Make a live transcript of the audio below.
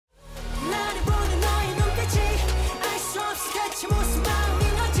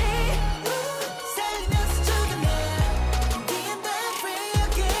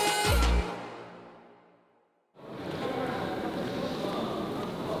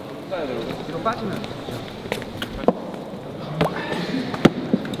뒤로 빠지면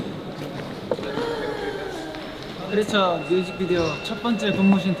그렇죠. 뮤직비디오 첫 번째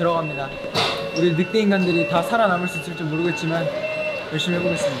본모신 들어갑니다. 우리 늑대 인간들이 다 살아남을 수 있을지 모르겠지만 열심히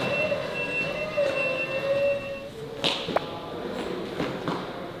해보겠습니다.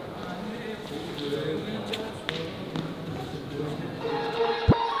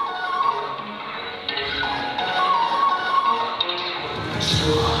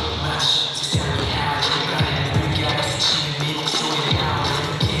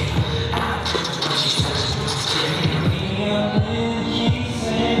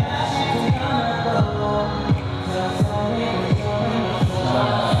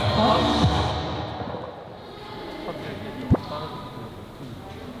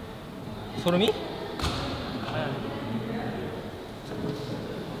 소름이?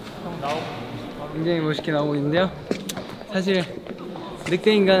 굉장히 멋있게 나오고 있는데요. 사실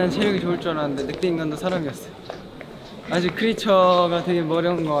늑대 인간은 체력이 좋을 줄 알았는데 늑대 인간도 사람이었어요. 아직 크리처가 되게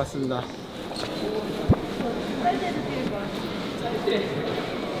어려운 것 같습니다.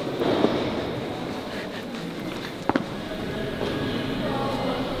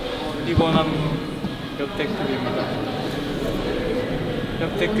 이번 안무 역대급입니다.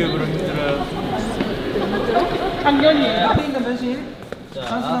 역대급으로 힘들어요. 당연히에요. 늑대 인간 변신.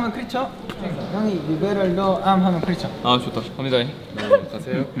 한순하면 크리처. 형이 You better know I'm 하면 크리처. 아 좋다. 갑니다. 네,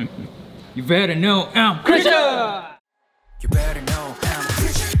 가세요. You better know I'm 크리처. You better know I'm a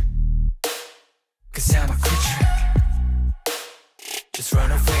creature, 'cause I'm a creature. Just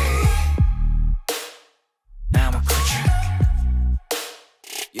run away. I'm a creature.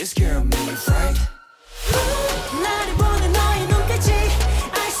 You scare me, right? 나를 보는 너의 눈빛이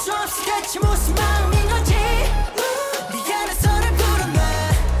알 수 없이 대체 무슨 마음인 건지. 네 안에서를 부르면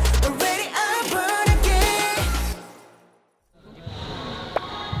already I'm burn again.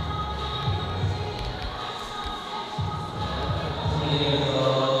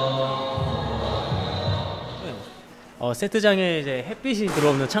 세트장에 이제 햇빛이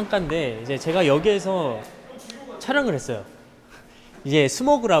들어오는 창가인데 이제 제가 여기에서 촬영을 했어요. 이제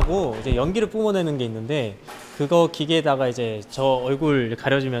스모그라고 이제 연기를 뿜어내는 게 있는데 그거 기계에다가 이제 저 얼굴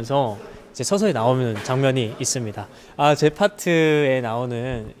가려지면서 이제 서서히 나오는 장면이 있습니다. 제 파트에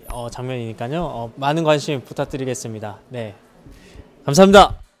나오는 장면이니까요. 많은 관심 부탁드리겠습니다. 네,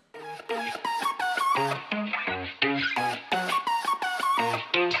 감사합니다.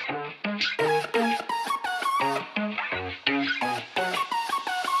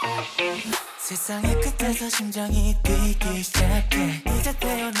 세상의 끝에서 심장이 뛰기 시작해. 이제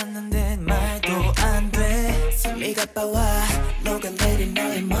태어났는데 말도 안 돼. 숨이 가빠와 녹아내린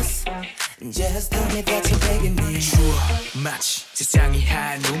너의 모습. Just 눈에 갇힌 백인이 추워 마치 세상이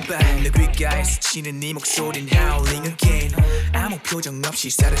한 눈발. 내 귓가에서 치는 네 목소린 howling again. 아무 표정 없이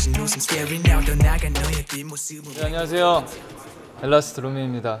사라진 웃음 staring out. 떠나간 너의 뒷모습은. 네, 안녕하세요. 엘라스트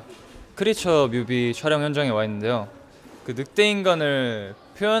롬입니다. 크리처 뮤비 촬영 현장에 와 있는데요. 그 늑대 인간을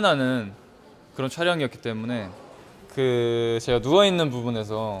표현하는 그런 촬영이었기 때문에 그 제가 누워 있는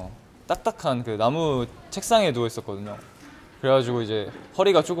부분에서 딱딱한 그 나무 책상에 누워 있었거든요. 그래가지고 이제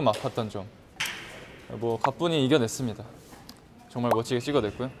허리가 조금 아팠던 점, 뭐 가뿐히 이겨냈습니다. 정말 멋지게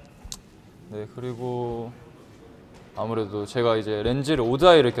찍어냈고요. 네, 그리고 아무래도 제가 이제 렌즈를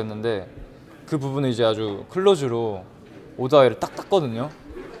오드아이를 꼈는데 그 부분을 이제 아주 클로즈로 오드아이를 딱 땄거든요.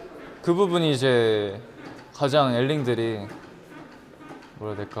 그 부분이 이제 가장 엘링들이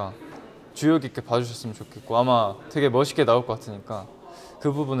뭐라 해야 될까, 주의 깊게 봐주셨으면 좋겠고 아마 되게 멋있게 나올 것 같으니까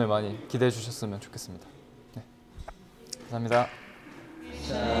그 부분을 많이 기대해 주셨으면 좋겠습니다. 네, 감사합니다.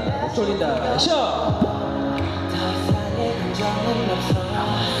 자, 목소리다 쇼!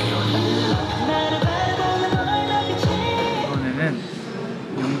 이번에는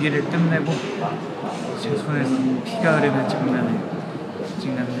용기를 끝내고 제 손에서 피가 흐르는 장면을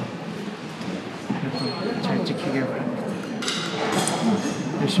찍는데 그래도 잘 찍히길 바랍니다.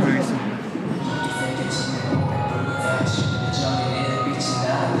 열심히 하겠습니다.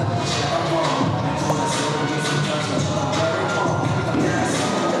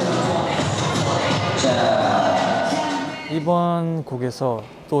 이번 곡에서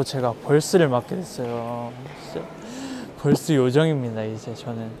또 제가 벌스를 맡게 됐어요. 벌스 요정입니다. 이제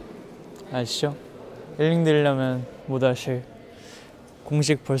저는 아시죠? 엘링들이라면 못 아실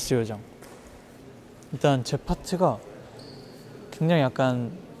공식 벌스 요정. 일단 제 파트가 굉장히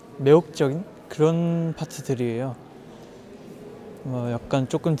약간 매혹적인 그런 파트들이에요. 약간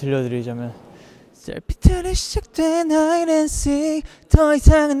조금 들려드리자면 셀피트로 시작된 hide and seek, 더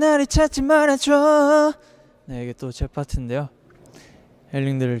이상은 나를 찾지 말아줘. 네, 이게 또 제 파트인데요.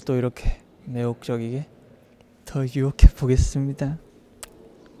 엘링들을 또 이렇게 매혹적이게 더 유혹해 보겠습니다.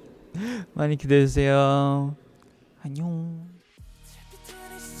 많이 기대해주세요. 안녕.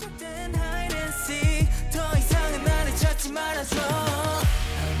 더 이상은 나를 찾지 말아줘.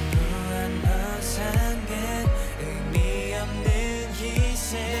 아무런 허상은 의미 없는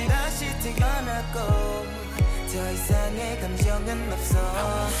희생. 다시 태어났고 더 이상의 감정은 없어.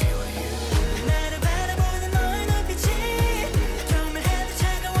 나를 바라보는 너의 눈빛이 경멸해도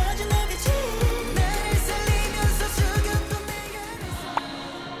차가워진 눈빛이 나를 살리면서 죽였던 내가.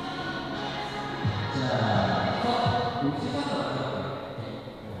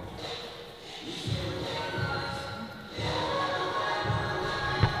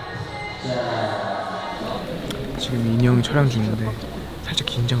 지금 인형 촬영 중인데 살짝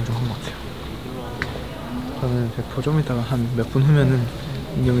긴장을 좀 한 것 같아요. 저는 100% 좀 이따가 한 몇 분 후면은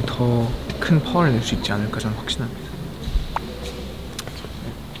인형이 더 큰 파워를 낼 수 있지 않을까 저는 확신합니다.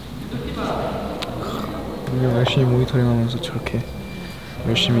 인형 열심히 모니터링하면서 저렇게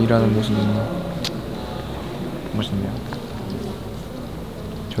열심히 일하는 모습이 멋있네요.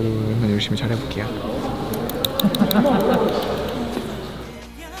 저도 한번 열심히 잘해볼게요.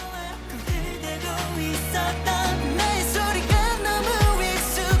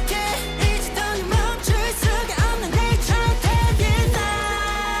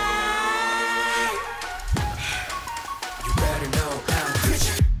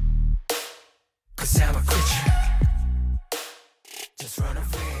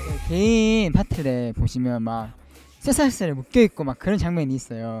 개인 파트를 보시면 막 쇠사슬에 묶여있고 막 그런 장면이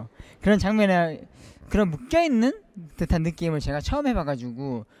있어요. 그런 장면에 그런 묶여있는 듯한 느낌을 제가 처음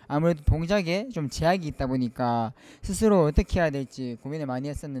해봐가지고 아무래도 동작에 좀 제약이 있다 보니까 스스로 어떻게 해야 될지 고민을 많이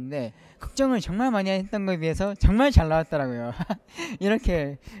했었는데 걱정을 정말 많이 했던 거에 비해서 정말 잘 나왔더라고요.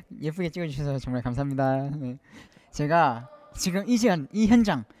 이렇게 예쁘게 찍어주셔서 정말 감사합니다. 네. 제가 지금 이 시간, 이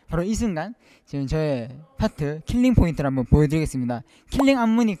현장, 바로 이 순간 지금 저의 파트 킬링 포인트를 한번 보여드리겠습니다. 킬링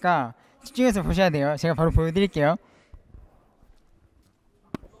안무니까 집중해서 보셔야 돼요. 제가 바로 보여드릴게요.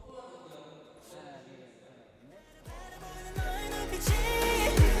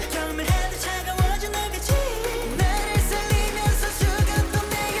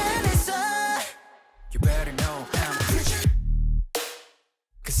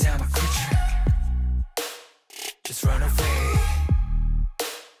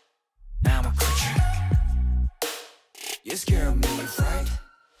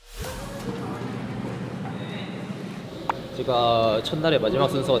 제가 첫날의 마지막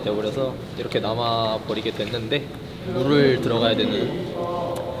순서가 되어버려서 이렇게 남아버리게 됐는데 물을 들어가야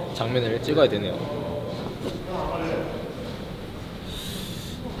되는 장면을 찍어야 되네요.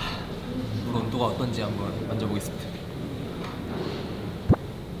 물 온도가 어떤지 한번 만져보겠습니다.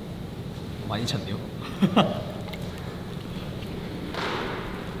 많이 찼네요.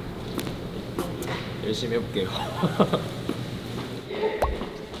 열심히 해볼게요.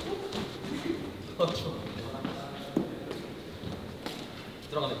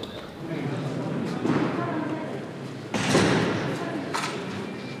 들어가면 되나요?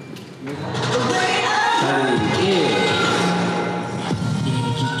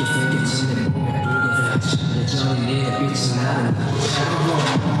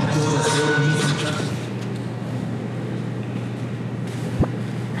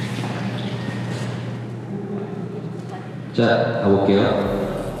 자, 가볼게요.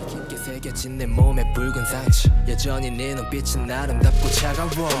 내 몸에 붉은 상처 여전히 네 눈빛은 아름답고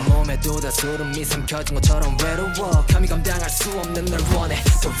차가워 몸에 돋아소름이 삼켜진 것처럼 외로워 감히 감당할 수 없는 널 원해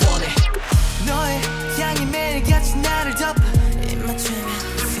더 원해 너의 향이 매일같이 나를 덮어 입맞추면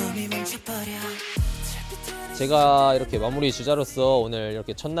숨이 멈춰버려. 제가 이렇게 마무리 주자로서 오늘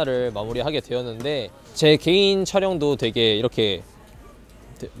이렇게 첫날을 마무리하게 되었는데 제 개인 촬영도 되게 이렇게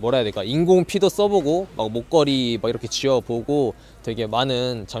뭐라 해야 될까, 인공 피도 써보고 막 목걸이 막 이렇게 쥐어보고 되게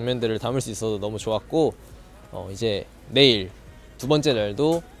많은 장면들을 담을 수 있어서 너무 좋았고 이제 내일 두 번째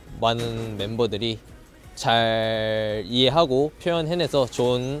날도 많은 멤버들이 잘 이해하고 표현해내서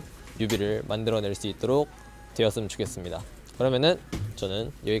좋은 뮤비를 만들어낼 수 있도록 되었으면 좋겠습니다. 그러면은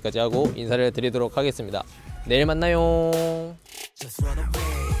저는 여기까지 하고 인사를 드리도록 하겠습니다. 내일 만나요.